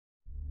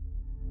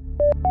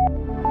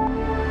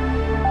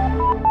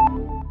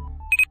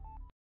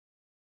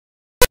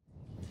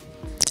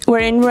We're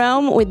in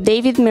Rome with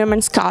David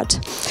Meerman Scott.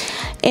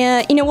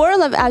 In a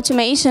world of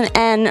automation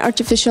and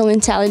artificial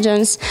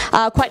intelligence,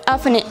 quite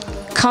often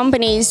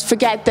companies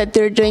forget that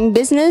they're doing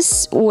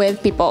business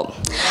with people.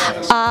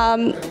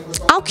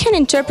 How can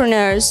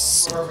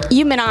entrepreneurs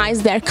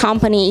humanize their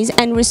companies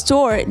and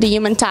restore the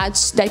human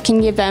touch that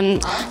can give them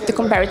the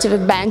comparative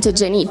advantage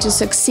they need to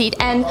succeed?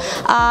 And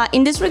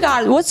in this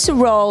regard, what's the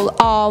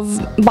role of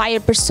buyer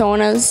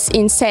personas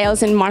in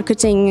sales and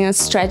marketing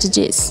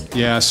strategies?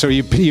 Yeah, so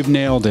you've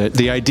nailed it.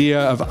 The idea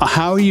of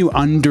how you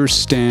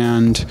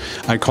understand,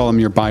 I call them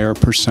your buyer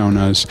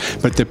personas,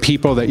 but the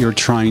people that you're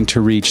trying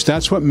to reach,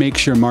 that's what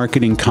makes your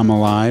marketing come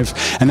alive,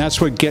 and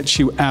that's what gets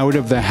you out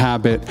of the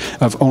habit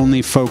of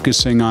only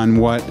focusing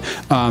on what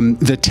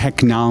the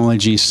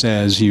technology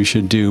says you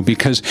should do.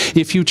 Because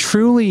if you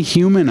truly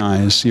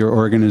humanize your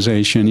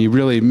organization, you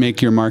really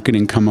make your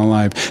marketing come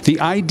alive. The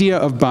idea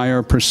of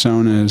buyer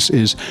personas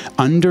is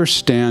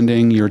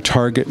understanding your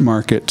target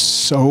market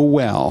so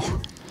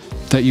well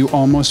that you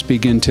almost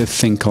begin to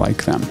think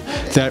like them.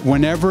 That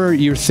whenever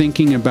you're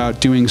thinking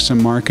about doing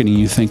some marketing,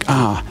 you think,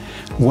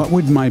 what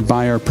would my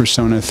buyer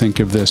persona think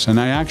of this? And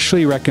I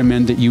actually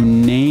recommend that you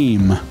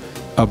name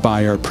a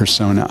buyer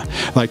persona.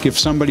 Like if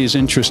somebody's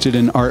interested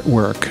in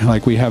artwork,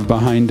 like we have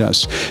behind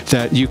us,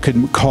 that you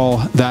could call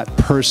that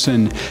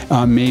person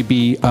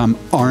maybe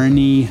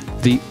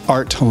Arnie the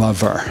art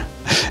lover.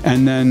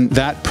 And then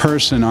that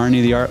person,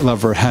 Arnie the art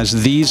lover,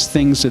 has these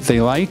things that they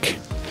like,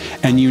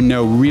 and you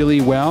know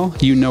really well,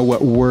 you know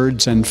what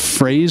words and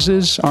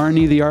phrases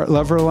Arnie the art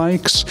lover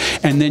likes,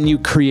 and then you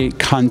create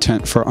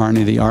content for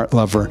Arnie the art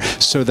lover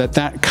so that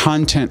that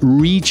content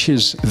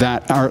reaches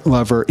that art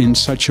lover in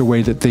such a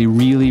way that they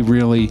really,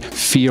 really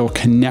feel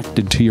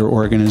connected to your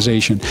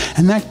organization.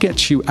 And that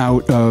gets you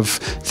out of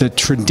the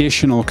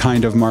traditional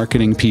kind of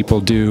marketing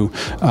people do,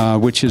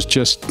 which is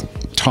just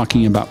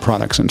talking about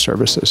products and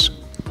services.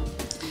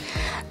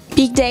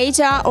 Big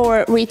data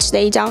or rich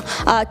data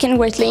can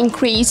greatly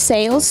increase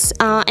sales,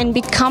 and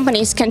big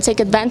companies can take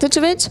advantage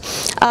of it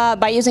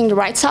by using the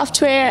right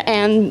software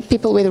and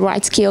people with the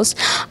right skills.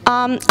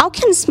 How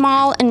can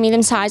small and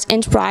medium-sized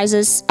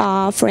enterprises,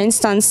 for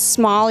instance,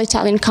 small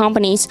Italian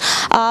companies,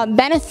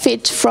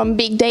 benefit from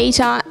big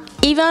data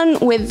even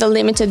with the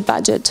limited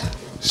budget?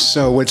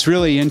 So what's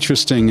really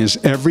interesting is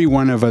every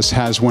one of us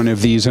has one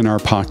of these in our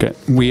pocket.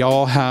 We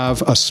all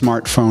have a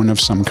smartphone of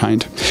some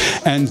kind.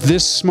 And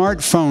this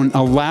smartphone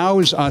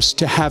allows us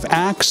to have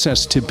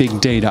access to big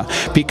data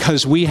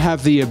because we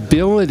have the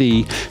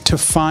ability to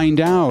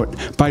find out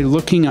by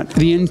looking at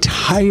the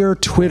entire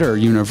Twitter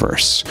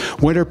universe.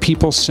 What are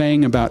people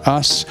saying about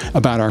us,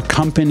 about our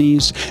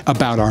companies,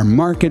 about our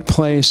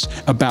marketplace,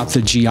 about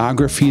the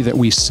geography that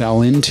we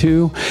sell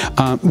into?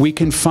 We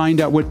can find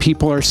out what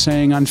people are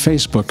saying on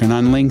Facebook and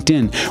on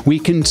LinkedIn. We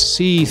can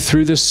see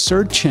through the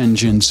search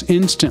engines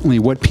instantly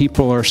what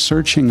people are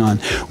searching on.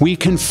 We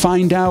can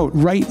find out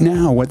right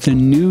now what the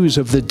news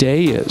of the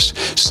day is.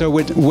 So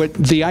what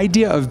the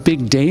idea of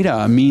big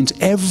data means,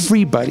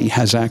 everybody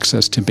has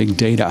access to big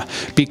data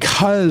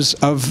because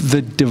of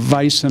the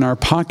device in our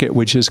pocket,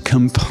 which is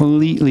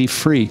completely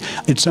free.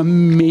 It's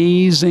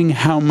amazing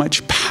how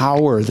much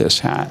power this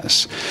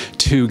has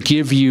to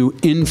give you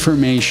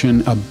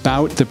information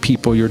about the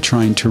people you're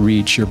trying to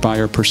reach, your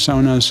buyer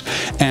personas,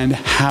 and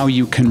how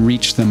you can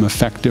reach them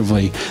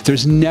effectively.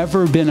 There's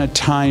never been a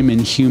time in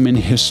human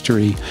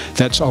history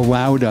that's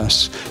allowed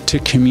us to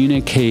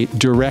communicate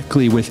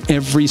directly with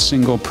every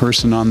single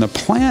person on the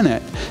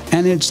planet,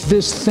 and it's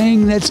this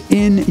thing that's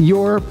in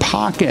your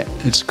pocket.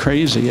 It's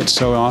crazy. It's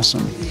so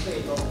awesome.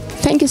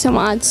 Thank you so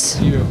much.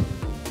 Thank you.